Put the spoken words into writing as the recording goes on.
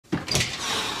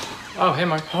Oh, hey,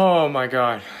 Mark. Oh, my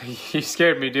God. You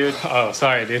scared me, dude. Oh,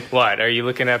 sorry, dude. What, are you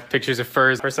looking at pictures of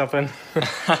furs or something?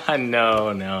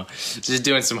 No. Just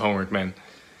doing some homework, man.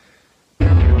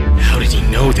 How did he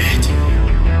know that?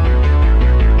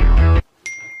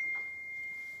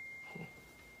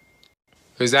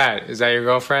 Who's that? Is that your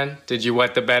girlfriend? Did you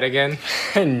wet the bed again?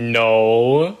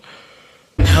 No.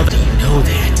 How did he know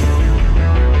that?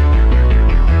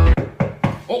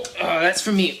 Oh, that's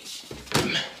for me.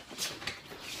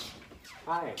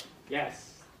 Hi.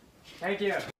 Yes. Thank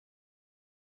you.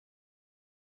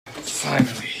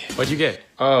 Finally. What'd you get?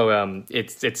 Oh,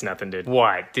 it's nothing, dude.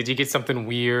 What? Did you get something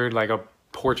weird, like a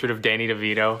portrait of Danny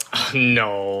DeVito?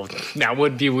 No, that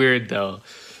would be weird, though.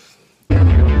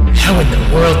 How in the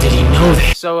world did he know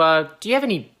that? So, do you have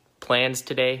any plans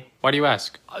today? Why do you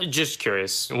ask? Just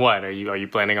curious. What, are you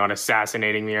planning on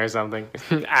assassinating me or something?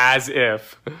 As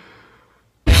if.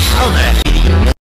 How the